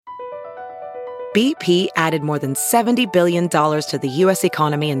BP added more than $70 billion to the U.S.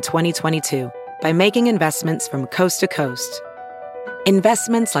 economy in 2022 by making investments from coast to coast.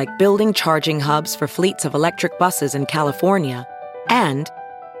 Investments like building charging hubs for fleets of electric buses in California and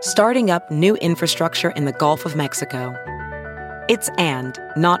starting up new infrastructure in the Gulf of Mexico. It's and,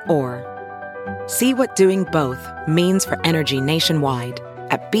 not or. See what doing both means for energy nationwide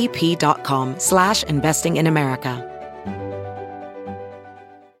at bp.com/investing in America.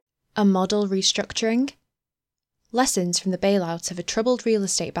 A model restructuring? Lessons from the bailout of a troubled real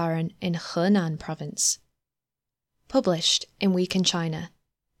estate baron in Henan province. Published in Week in China.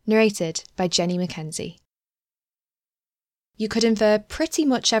 Narrated by Jenny Mackenzie. You could infer pretty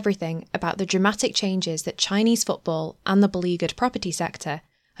much everything about the dramatic changes that Chinese football and the beleaguered property sector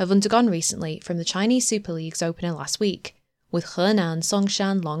have undergone recently from the Chinese Super League's opener last week, with Henan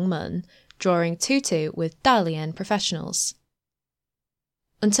Songshan Longmen drawing 2-2 with Dalian professionals.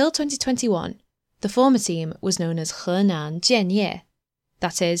 Until 2021, the former team was known as Henan Jianye,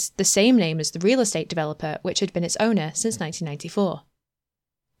 that is, the same name as the real estate developer which had been its owner since 1994.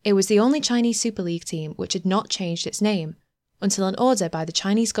 It was the only Chinese Super League team which had not changed its name until an order by the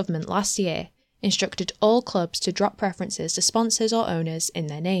Chinese government last year instructed all clubs to drop preferences to sponsors or owners in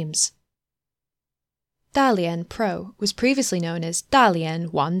their names. Dalian Pro was previously known as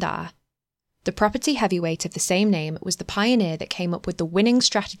Dalian Wanda. The property heavyweight of the same name was the pioneer that came up with the winning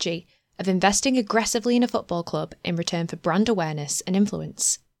strategy of investing aggressively in a football club in return for brand awareness and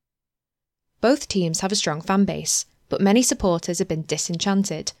influence. Both teams have a strong fan base, but many supporters have been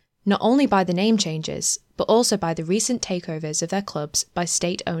disenchanted, not only by the name changes, but also by the recent takeovers of their clubs by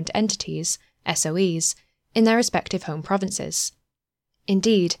state-owned entities, SOEs, in their respective home provinces.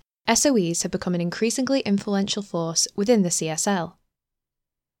 Indeed, SOEs have become an increasingly influential force within the CSL.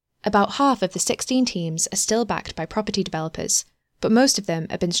 About half of the 16 teams are still backed by property developers, but most of them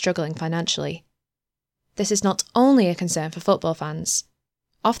have been struggling financially. This is not only a concern for football fans.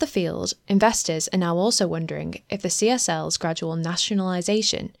 Off the field, investors are now also wondering if the CSL's gradual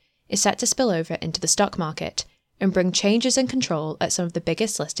nationalisation is set to spill over into the stock market and bring changes in control at some of the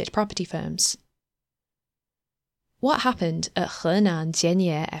biggest listed property firms. What happened at Henan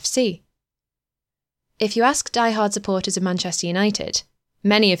Jianye FC? If you ask die-hard supporters of Manchester United,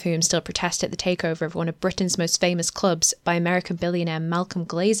 many of whom still protest at the takeover of one of Britain's most famous clubs by American billionaire Malcolm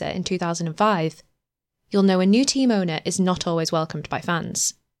Glazer in 2005, you'll know a new team owner is not always welcomed by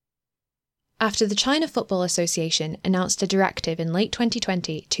fans. After the China Football Association announced a directive in late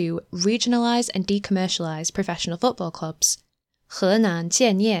 2020 to regionalise and decommercialise professional football clubs, Henan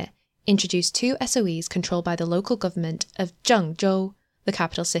Jianye introduced 2 SOEs controlled by the local government of Zhengzhou, the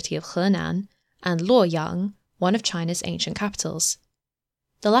capital city of Henan, and Luoyang, one of China's ancient capitals.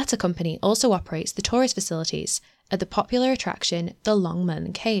 The latter company also operates the tourist facilities at the popular attraction the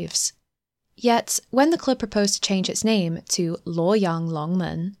Longmen Caves. Yet, when the club proposed to change its name to Luoyang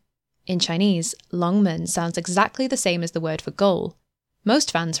Longmen, in Chinese, Longmen sounds exactly the same as the word for goal,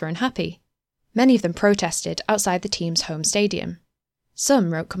 most fans were unhappy. Many of them protested outside the team's home stadium.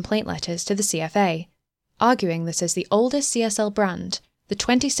 Some wrote complaint letters to the CFA, arguing that as the oldest CSL brand, the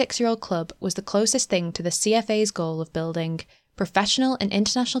 26-year-old club was the closest thing to the CFA's goal of building professional and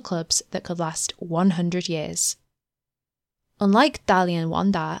international clubs that could last 100 years. Unlike Dalian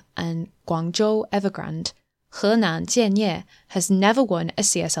Wanda and Guangzhou Evergrande, Henan Jianye has never won a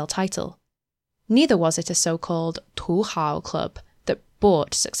CSL title. Neither was it a so-called Tu Hao club that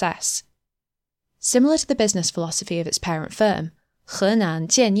bought success. Similar to the business philosophy of its parent firm, Henan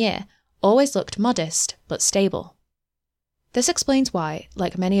Jianye always looked modest but stable. This explains why,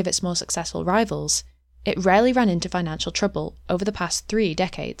 like many of its more successful rivals, it rarely ran into financial trouble over the past 3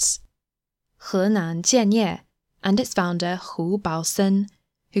 decades. Henan Jianye and its founder Hu Baosen,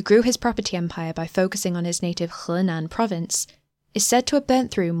 who grew his property empire by focusing on his native Henan province, is said to have burnt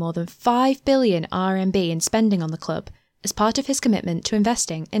through more than 5 billion RMB in spending on the club as part of his commitment to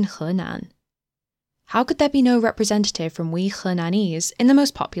investing in Henan. How could there be no representative from we Henanese in the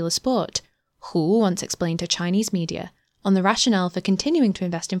most popular sport? Hu once explained to Chinese media on the rationale for continuing to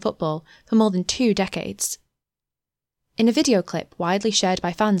invest in football for more than 2 decades. In a video clip widely shared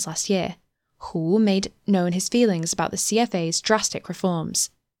by fans last year, Hu made known his feelings about the CFA's drastic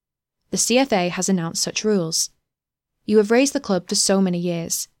reforms. The CFA has announced such rules. You have raised the club for so many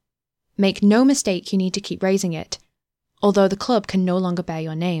years. Make no mistake, you need to keep raising it, although the club can no longer bear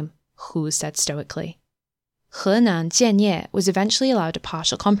your name, Hu said stoically. Henan Jianye was eventually allowed a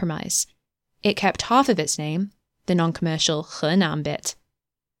partial compromise. It kept half of its name, the non-commercial Henan bit,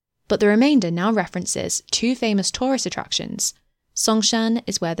 but the remainder now references 2 famous tourist attractions. Songshan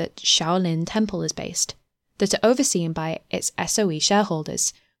is where the Shaolin Temple is based, that are overseen by its SOE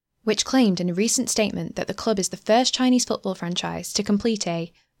shareholders, which claimed in a recent statement that the club is the first Chinese football franchise to complete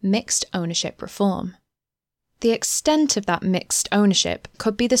a mixed ownership reform. The extent of that mixed ownership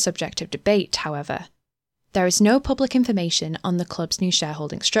could be the subject of debate, however. There is no public information on the club's new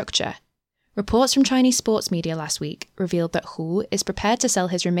shareholding structure. Reports from Chinese sports media last week revealed that Hu is prepared to sell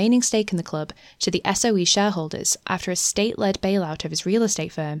his remaining stake in the club to the SOE shareholders after a state-led bailout of his real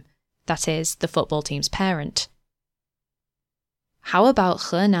estate firm, that is, the football team's parent. How about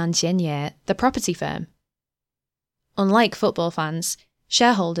Henan Jianye, the property firm? Unlike football fans,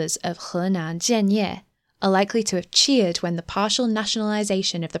 shareholders of Henan Jianye are likely to have cheered when the partial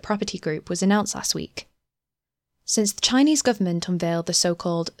nationalisation of the property group was announced last week. Since the Chinese government unveiled the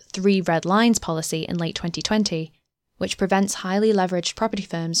so-called 3 red lines policy in late 2020, which prevents highly leveraged property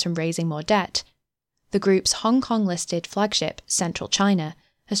firms from raising more debt, the group's Hong Kong-listed flagship, Central China,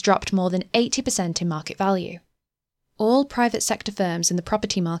 has dropped more than 80% in market value. All private sector firms in the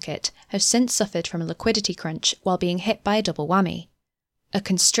property market have since suffered from a liquidity crunch while being hit by a double whammy: a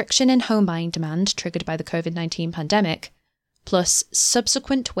constriction in home buying demand triggered by the COVID-19 pandemic, plus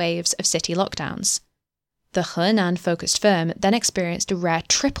subsequent waves of city lockdowns. The Henan-focused firm then experienced a rare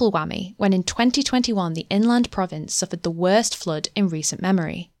triple whammy when in 2021 the inland province suffered the worst flood in recent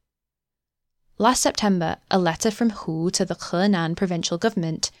memory. Last September, a letter from Hu to the Henan provincial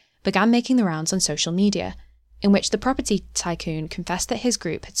government began making the rounds on social media, in which the property tycoon confessed that his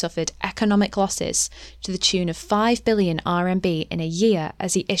group had suffered economic losses to the tune of 5 billion RMB in a year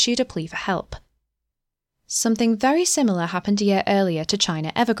as he issued a plea for help. Something very similar happened a year earlier to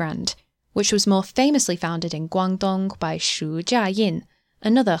China Evergrande, which was more famously founded in Guangdong by Xu Jiayin,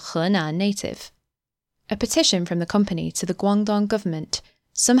 another Henan native. A petition from the company to the Guangdong government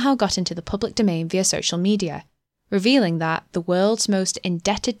somehow got into the public domain via social media, revealing that the world's most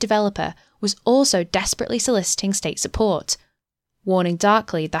indebted developer was also desperately soliciting state support, warning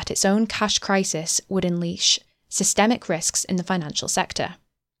darkly that its own cash crisis would unleash systemic risks in the financial sector.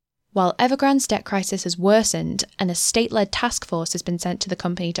 While Evergrande's debt crisis has worsened and a state-led task force has been sent to the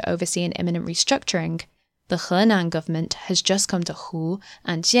company to oversee an imminent restructuring, the Henan government has just come to Hu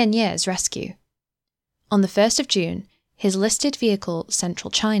and Jianye's rescue. On the 1st of June, his listed vehicle,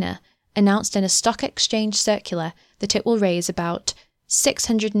 Central China, announced in a stock exchange circular that it will raise about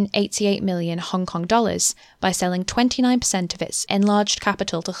 688 million Hong Kong dollars by selling 29% of its enlarged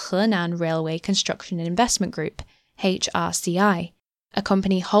capital to Henan Railway Construction and Investment Group, HRCI, a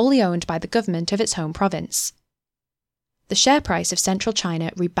company wholly owned by the government of its home province. The share price of Central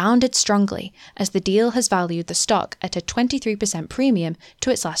China rebounded strongly as the deal has valued the stock at a 23% premium to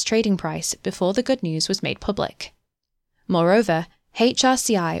its last trading price before the good news was made public. Moreover,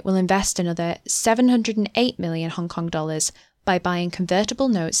 HRCI will invest another 708 million Hong Kong dollars by buying convertible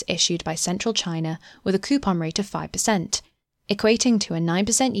notes issued by Central China with a coupon rate of 5%, equating to a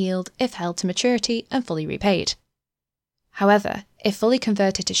 9% yield if held to maturity and fully repaid. However, if fully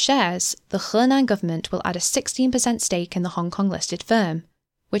converted to shares, the Henan government will add a 16% stake in the Hong Kong-listed firm,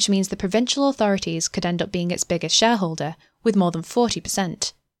 which means the provincial authorities could end up being its biggest shareholder, with more than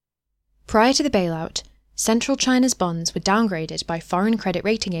 40%. Prior to the bailout, Central China's bonds were downgraded by foreign credit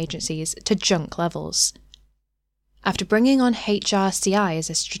rating agencies to junk levels. After bringing on HRCI as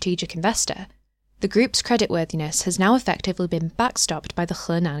a strategic investor, the group's creditworthiness has now effectively been backstopped by the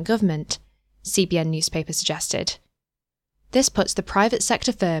Henan government, CBN newspaper suggested. This puts the private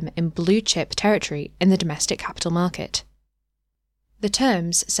sector firm in blue-chip territory in the domestic capital market. The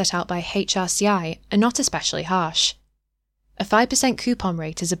terms set out by HRCI are not especially harsh. A 5% coupon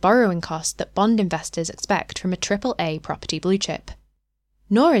rate is a borrowing cost that bond investors expect from a AAA property blue-chip.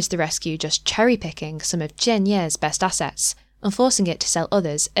 Nor is the rescue just cherry-picking some of Jianye's best assets and forcing it to sell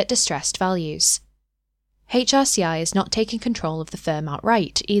others at distressed values. HRCI is not taking control of the firm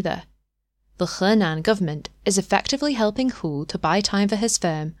outright either. The Henan government is effectively helping Hu to buy time for his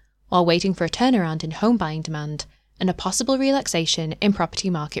firm while waiting for a turnaround in home buying demand and a possible relaxation in property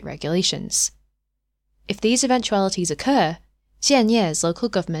market regulations. If these eventualities occur, Jianye's local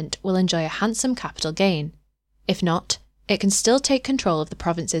government will enjoy a handsome capital gain. If not, it can still take control of the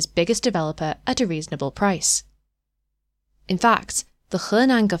province's biggest developer at a reasonable price. In fact, the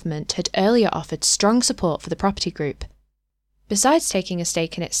Henan government had earlier offered strong support for the property group. Besides taking a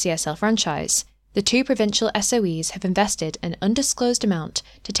stake in its CSL franchise, the 2 provincial SOEs have invested an undisclosed amount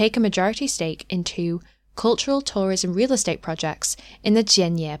to take a majority stake in 2 cultural tourism real estate projects in the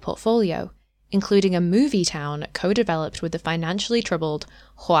Jianye portfolio, including a movie town co-developed with the financially troubled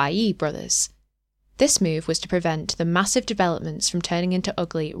Huayi brothers. This move was to prevent the massive developments from turning into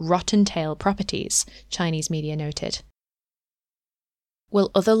ugly, rotten-tail properties, Chinese media noted.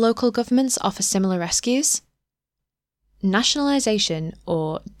 Will other local governments offer similar rescues? Nationalisation,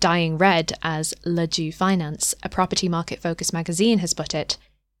 or dying red as Le Ju Finance, a property market-focused magazine, has put it,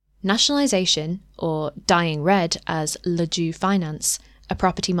 nationalisation, or dying red as Le Ju Finance, a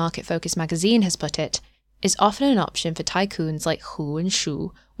property market-focused magazine, has put it, is often an option for tycoons like Hu and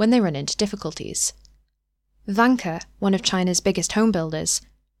Shu when they run into difficulties. Vanke, one of China's biggest home builders,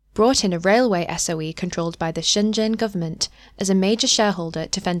 brought in a railway SOE controlled by the Shenzhen government as a major shareholder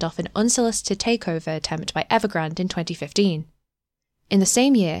to fend off an unsolicited takeover attempt by Evergrande in 2015. In the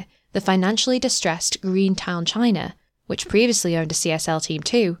same year, the financially distressed Greentown China, which previously owned a CSL team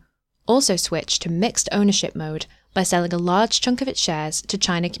too, also switched to mixed ownership mode by selling a large chunk of its shares to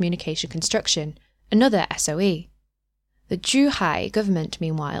China Communication Construction, another SOE. The Zhuhai government,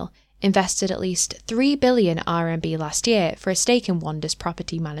 meanwhile, invested at least 3 billion RMB last year for a stake in Wanda's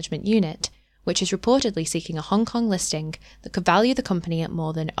property management unit, which is reportedly seeking a Hong Kong listing that could value the company at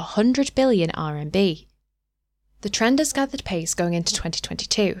more than 100 billion RMB. The trend has gathered pace going into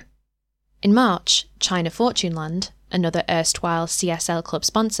 2022. In March, China Fortuneland, another erstwhile CSL club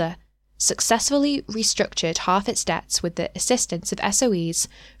sponsor, successfully restructured half its debts with the assistance of SOEs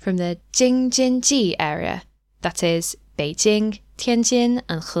from the Jing-Jin-Ji area, that is, Beijing, Tianjin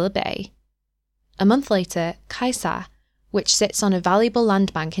and Hebei. A month later, Kaisa, which sits on a valuable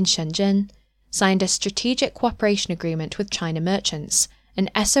land bank in Shenzhen, signed a strategic cooperation agreement with China Merchants, an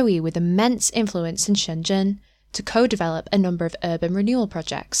SOE with immense influence in Shenzhen, to co-develop a number of urban renewal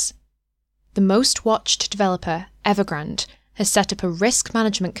projects. The most watched developer, Evergrande, has set up a risk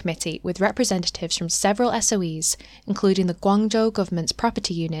management committee with representatives from several SOEs, including the Guangzhou government's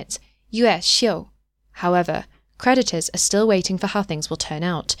property unit, Yuexiu. However, creditors are still waiting for how things will turn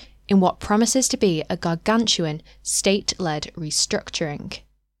out, in what promises to be a gargantuan, state-led restructuring.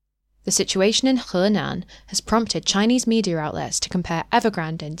 The situation in Henan has prompted Chinese media outlets to compare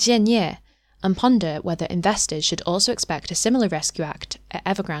Evergrande and Jianye, and ponder whether investors should also expect a similar rescue act at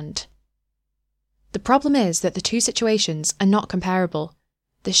Evergrande. The problem is that the two situations are not comparable.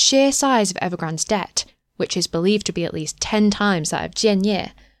 The sheer size of Evergrande's debt, which is believed to be at least 10 times that of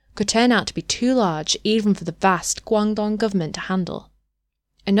Jianye, could turn out to be too large even for the vast Guangdong government to handle.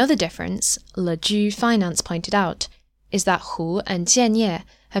 Another difference, Le Ju Finance pointed out, is that Hu and Jianye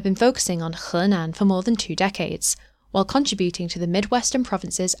have been focusing on Henan for more than 2 decades, while contributing to the Midwestern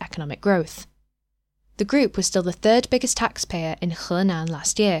province's economic growth. The group was still the 3rd biggest taxpayer in Henan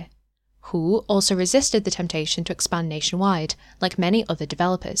last year. Hu also resisted the temptation to expand nationwide, like many other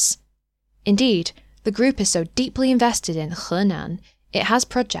developers. Indeed, the group is so deeply invested in Henan, it has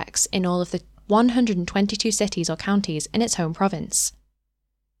projects in all of the 122 cities or counties in its home province.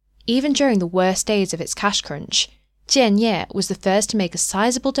 Even during the worst days of its cash crunch, Jianye was the first to make a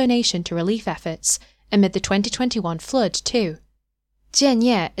sizable donation to relief efforts amid the 2021 flood too.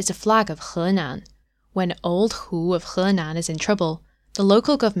 Jianye is a flag of Henan. When old Hu of Henan is in trouble, the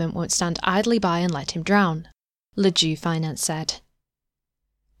local government won't stand idly by and let him drown, Le Ju Finance said.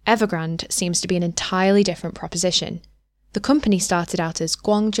 Evergrande seems to be an entirely different proposition. The company started out as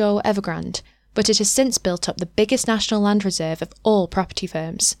Guangzhou Evergrande, but it has since built up the biggest national land reserve of all property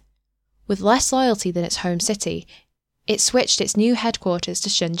firms. With less loyalty than its home city, it switched its new headquarters to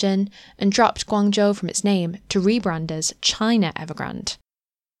Shenzhen and dropped Guangzhou from its name to rebrand as China Evergrande.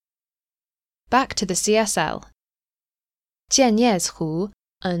 Back to the CSL. Jianye's Hu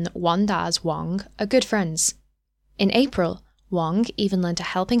and Wanda's Wang are good friends. In April, Wang even lent a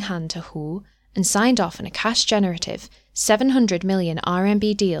helping hand to Hu and signed off on a cash-generative 700 million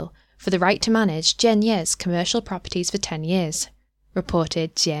RMB deal for the right to manage Jianye's commercial properties for 10 years,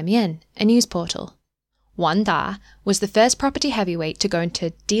 reported Jiemian, a news portal. Wanda was the first property heavyweight to go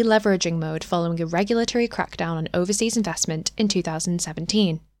into deleveraging mode following a regulatory crackdown on overseas investment in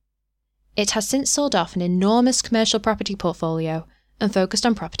 2017. It has since sold off an enormous commercial property portfolio and focused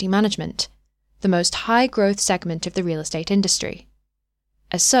on property management, the most high-growth segment of the real estate industry.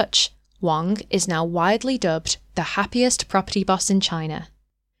 As such, Wang is now widely dubbed the happiest property boss in China.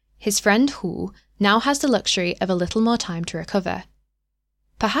 His friend Hu now has the luxury of a little more time to recover.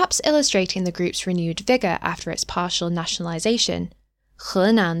 Perhaps illustrating the group's renewed vigour after its partial nationalisation,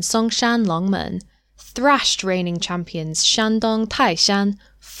 Henan Songshan Longmen thrashed reigning champions Shandong Taishan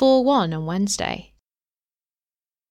 4-1 on Wednesday.